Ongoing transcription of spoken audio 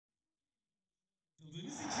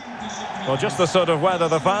Well, just the sort of weather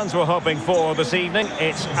the fans were hoping for this evening.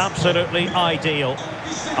 It's absolutely ideal.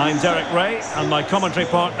 I'm Derek Ray, and my commentary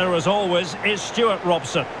partner, as always, is Stuart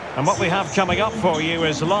Robson. And what we have coming up for you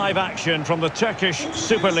is live action from the Turkish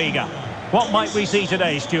Super Liga. What might we see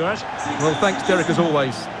today, Stuart? Well, thanks, Derek, as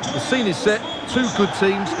always. The scene is set, two good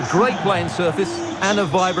teams, a great playing surface, and a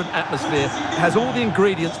vibrant atmosphere. It has all the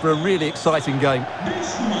ingredients for a really exciting game.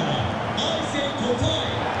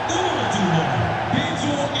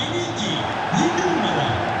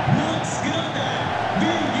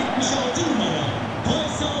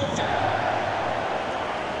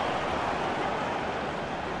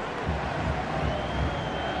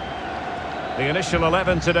 The initial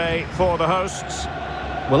 11 today for the hosts.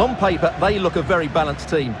 Well, on paper, they look a very balanced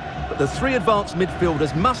team. But the three advanced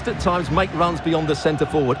midfielders must at times make runs beyond the centre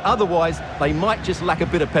forward. Otherwise, they might just lack a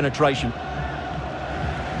bit of penetration.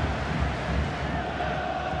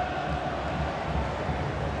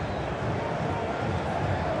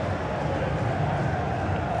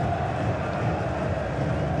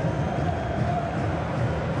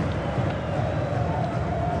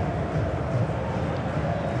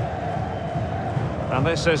 And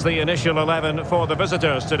this is the initial 11 for the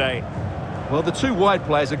visitors today. Well, the two wide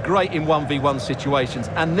players are great in 1v1 situations,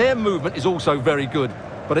 and their movement is also very good.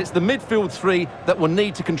 But it's the midfield three that will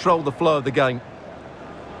need to control the flow of the game.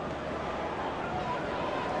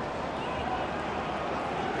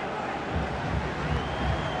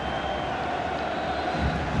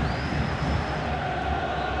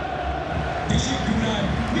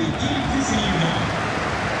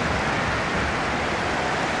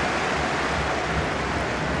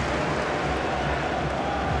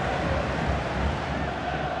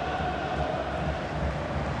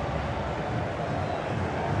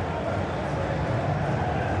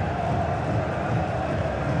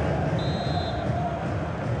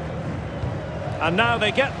 And now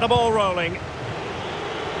they get the ball rolling.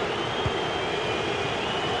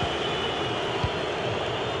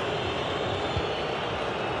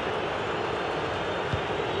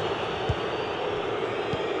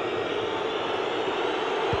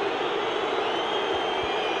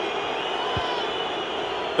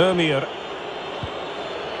 Ömür.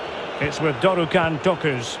 It's with Dorukhan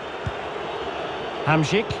Dokuz.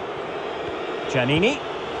 Hamşik. Giannini.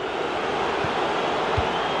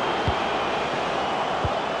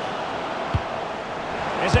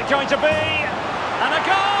 Is it going to be? And a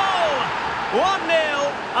goal! 1-0,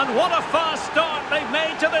 and what a fast start they've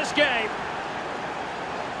made to this game.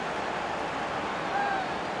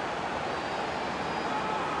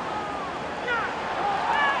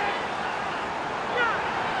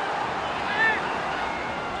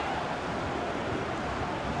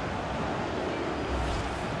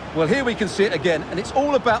 Well, here we can see it again, and it's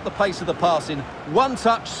all about the pace of the passing. One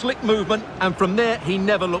touch, slick movement, and from there, he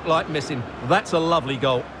never looked like missing. That's a lovely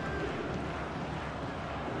goal.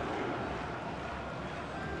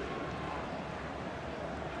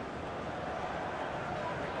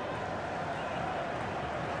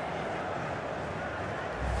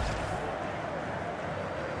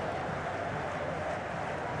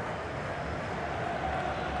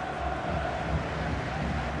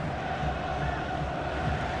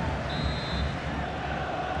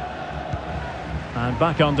 And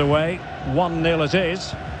back underway, 1-0 it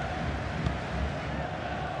is.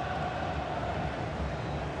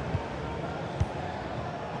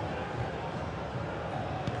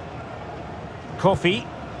 Kofi.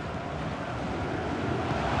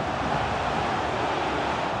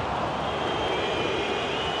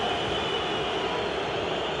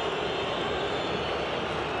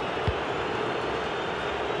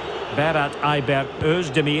 Berat Ayber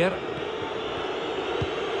Özdemir.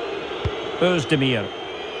 Özdemir.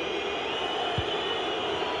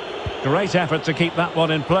 Great effort to keep that one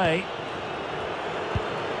in play.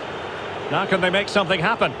 Now can they make something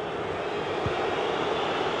happen?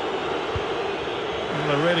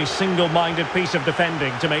 And a really single-minded piece of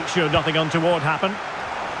defending to make sure nothing untoward happened.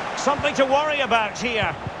 Something to worry about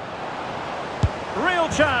here. Real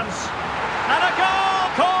chance. And a goal!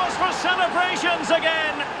 Cause for celebrations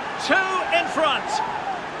again. 2 in front.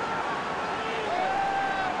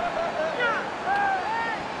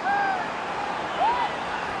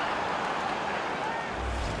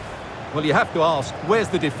 Well, you have to ask, where's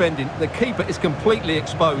the defending? The keeper is completely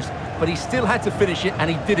exposed, but he still had to finish it, and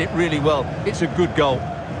he did it really well. It's a good goal.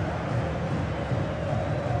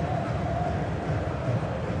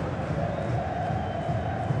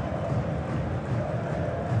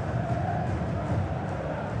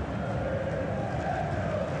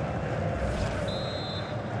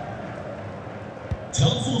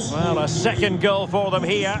 Well, a second goal for them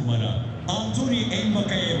here.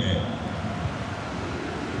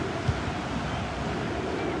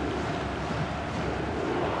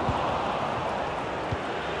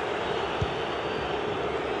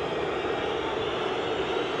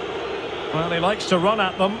 Well, he likes to run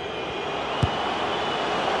at them.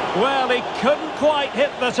 Well, he couldn't quite hit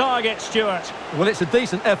the target, Stuart. Well, it's a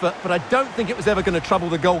decent effort, but I don't think it was ever going to trouble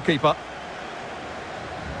the goalkeeper.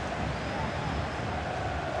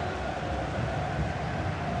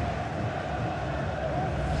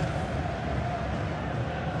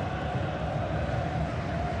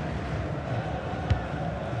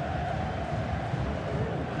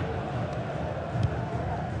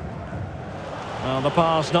 Well, the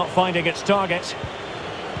pass not finding its target.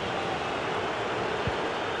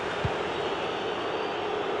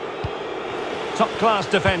 Top-class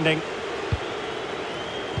defending.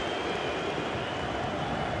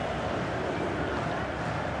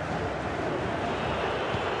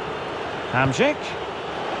 Hamsik.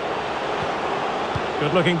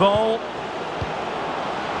 Good-looking ball.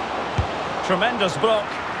 Tremendous block.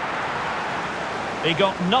 He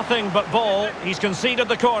got nothing but ball. He's conceded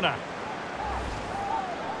the corner.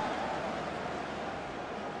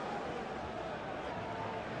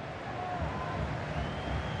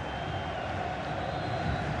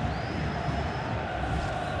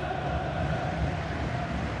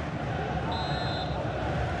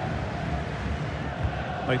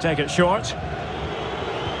 They take it short.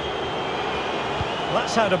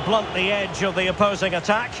 That's how to blunt the edge of the opposing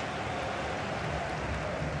attack.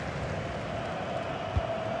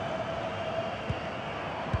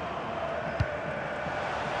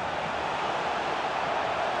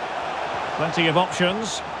 Plenty of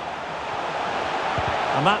options.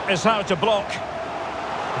 And that is how to block.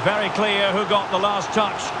 Very clear who got the last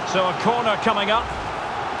touch. So a corner coming up.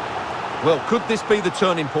 Well, could this be the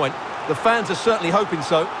turning point? The fans are certainly hoping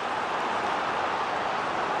so.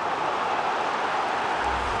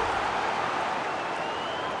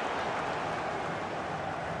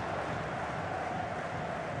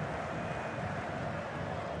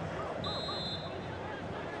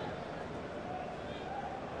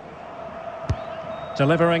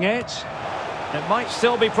 Delivering it. It might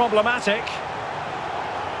still be problematic.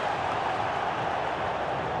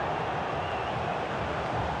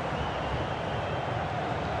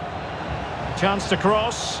 Chance to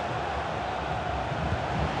cross.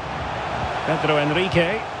 Pedro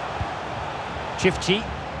Enrique. Chifchi.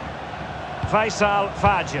 Faisal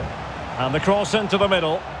Fajr. And the cross into the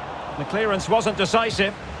middle. The clearance wasn't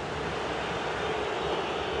decisive.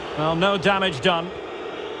 Well, no damage done.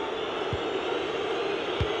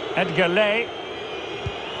 Edgar Ley.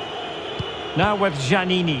 Now with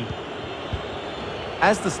Giannini.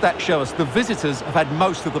 As the stats show us, the visitors have had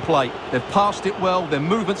most of the play. They've passed it well, their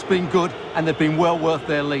movement's been good, and they've been well worth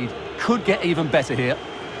their lead. Could get even better here.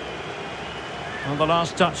 Well, the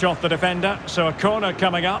last touch off the defender, so a corner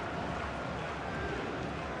coming up.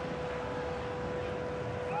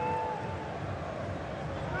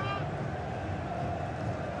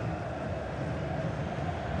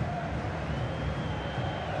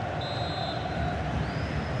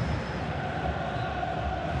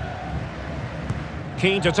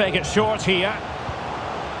 Keen to take it short here.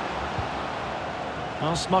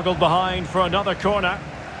 Well, smuggled behind for another corner.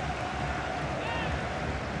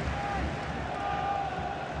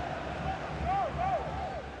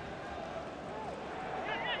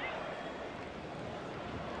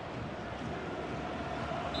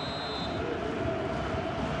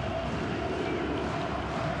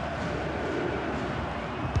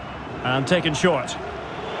 And taken short.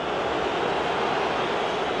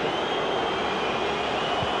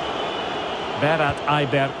 Berat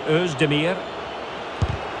Ayber Özdemir.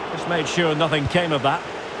 Just made sure nothing came of that.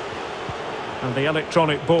 And the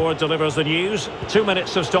electronic board delivers the news. 2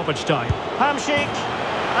 minutes of stoppage time. Hamsik.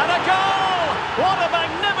 And a goal! What a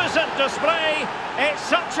magnificent display! It's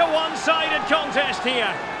such a one-sided contest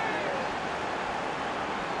here.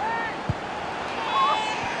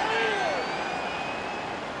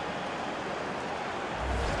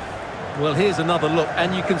 Well, here's another look,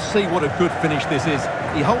 and you can see what a good finish this is.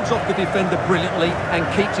 He holds off the defender brilliantly and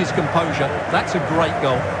keeps his composure. That's a great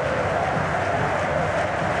goal.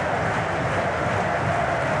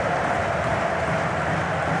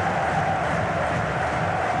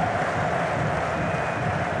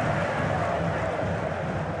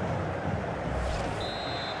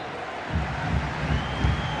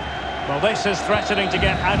 Well, this is threatening to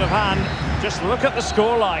get out of hand. Just look at the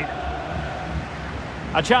scoreline.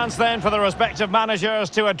 A chance then for the respective managers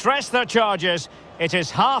to address their charges. It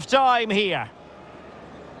is half-time here.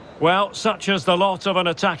 Well, such is the lot of an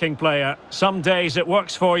attacking player. Some days it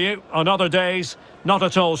works for you, on other days, not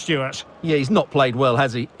at all, Stuart. Yeah, he's not played well,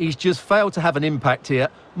 has he? He's just failed to have an impact here.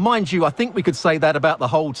 Mind you, I think we could say that about the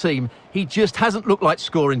whole team. He just hasn't looked like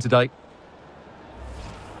scoring today.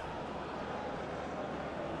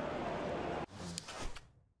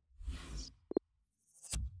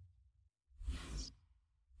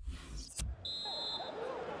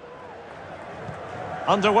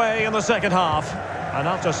 Underway in the second half. And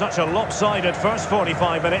after such a lopsided first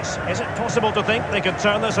 45 minutes, is it possible to think they could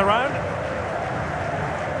turn this around?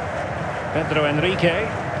 Pedro Enrique.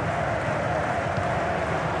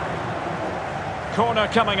 Corner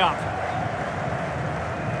coming up.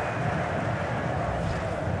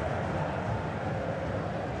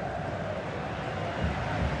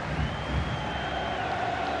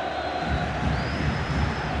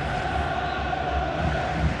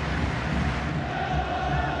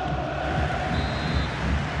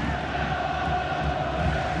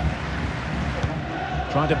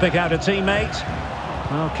 Trying to pick out a teammate.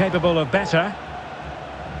 Well, capable of better.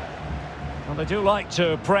 Well, they do like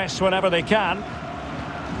to press whenever they can.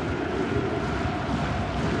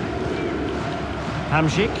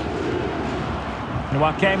 Hamšík.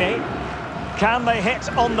 Nwakemi. Can they hit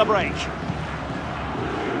on the break?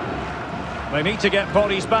 They need to get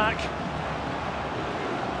bodies back.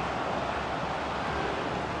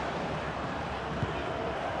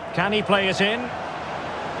 Can he play it in?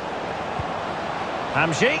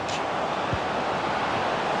 Hamšík.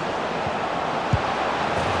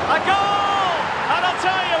 A goal! And I'll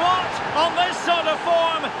tell you what, on this sort of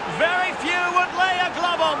form, very few would lay a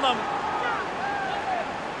glove on them.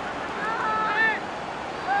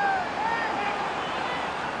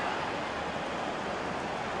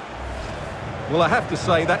 Well, I have to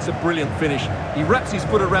say, that's a brilliant finish. He wraps his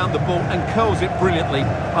foot around the ball and curls it brilliantly.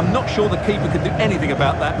 I'm not sure the keeper could do anything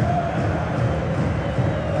about that.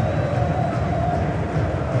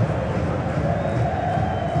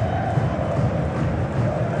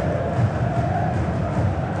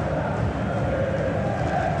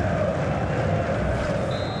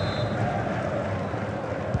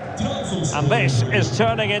 And this is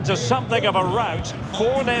turning into something of a rout.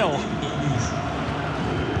 4-0.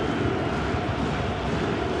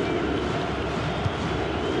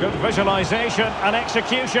 Good visualisation and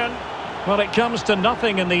execution. Well, it comes to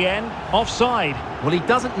nothing in the end. Offside. Well, he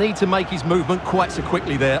doesn't need to make his movement quite so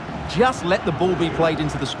quickly there. Just let the ball be played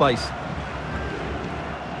into the space.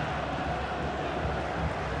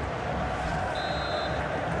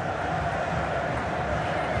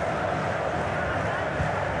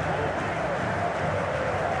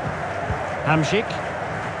 Hamšík.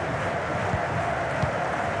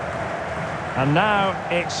 And now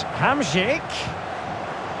it's Hamšík.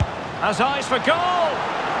 Has eyes for goal.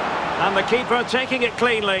 And the keeper taking it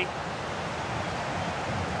cleanly.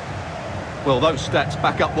 Well, those stats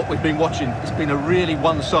back up what we've been watching. It's been a really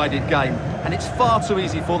one-sided game, and it's far too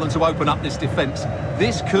easy for them to open up this defence.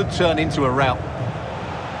 This could turn into a rout.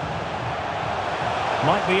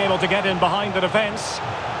 Might be able to get in behind the defence.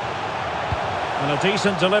 And a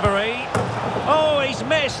decent delivery. Oh, he's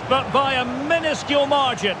missed, but by a minuscule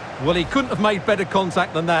margin. Well, he couldn't have made better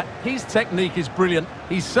contact than that. His technique is brilliant.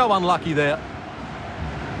 He's so unlucky there.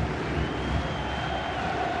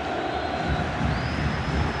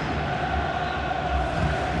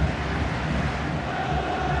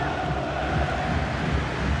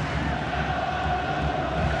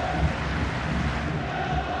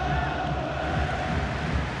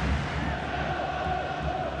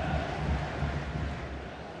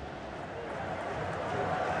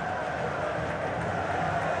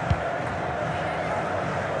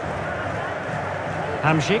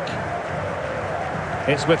 Hamšík.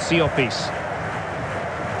 It's with Siopis.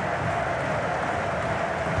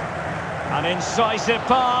 An incisive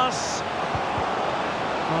pass.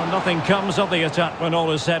 Well, nothing comes of the attack when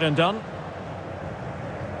all is said and done.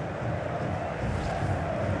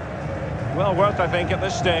 Well, worth, I think, at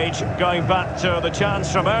this stage, going back to the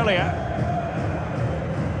chance from earlier.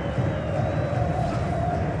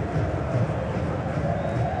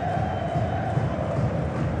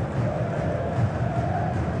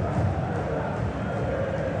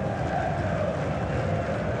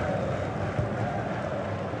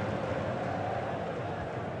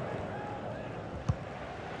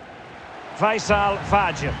 Faisal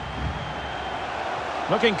Fajr.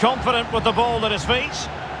 Looking confident with the ball at his feet.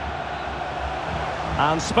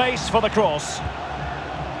 And space for the cross.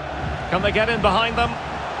 Can they get in behind them?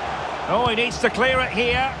 Oh, he needs to clear it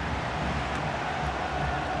here.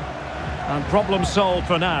 And problem solved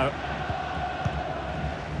for now.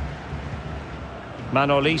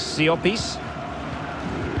 Manolis Siopis.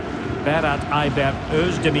 Berat Ayber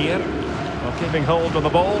Özdemir. Well, keeping hold of the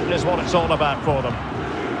ball is what it's all about for them.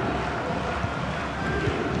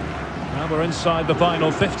 Now we're inside the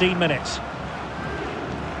final 15 minutes.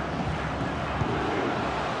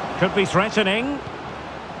 Could be threatening.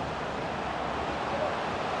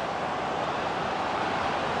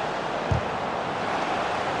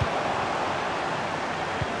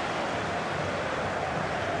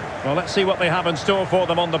 Well, let's see what they have in store for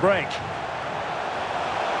them on the break.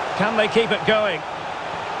 Can they keep it going?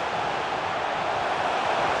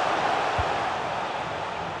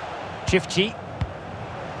 Chifchi.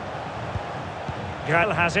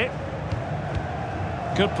 Gal has it.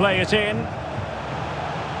 Could play it in.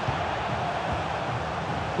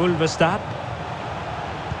 Ulvestad.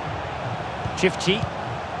 Chifchi.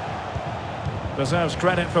 Deserves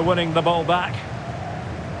credit for winning the ball back.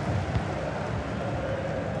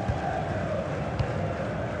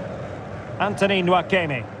 Anthony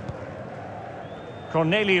Nwakeme.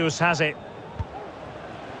 Cornelius has it.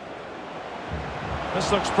 This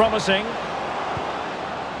looks promising.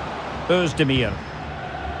 Özdemir.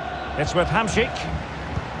 It's with Hamšík.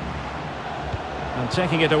 And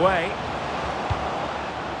taking it away.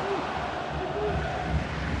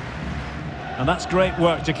 And that's great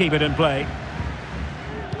work to keep it in play.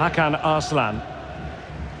 Hakan Arslan.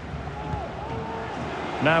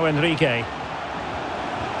 Now Enrique.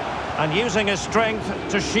 And using his strength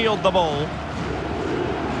to shield the ball.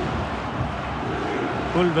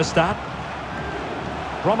 Ulvestad.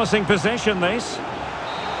 Promising possession, this.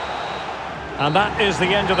 And that is the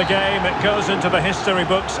end of the game. It goes into the history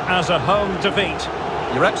books as a home defeat.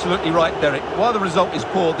 You're absolutely right, Derek. While the result is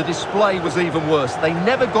poor, the display was even worse. They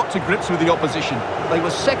never got to grips with the opposition. They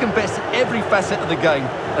were second best at every facet of the game.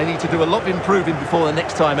 They need to do a lot of improving before the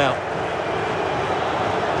next time out.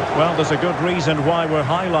 Well, there's a good reason why we're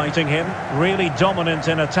highlighting him. Really dominant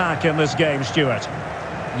in attack in this game, Stuart.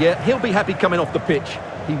 Yeah, he'll be happy coming off the pitch.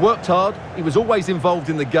 He worked hard, he was always involved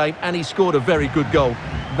in the game, and he scored a very good goal.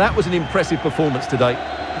 That was an impressive performance today.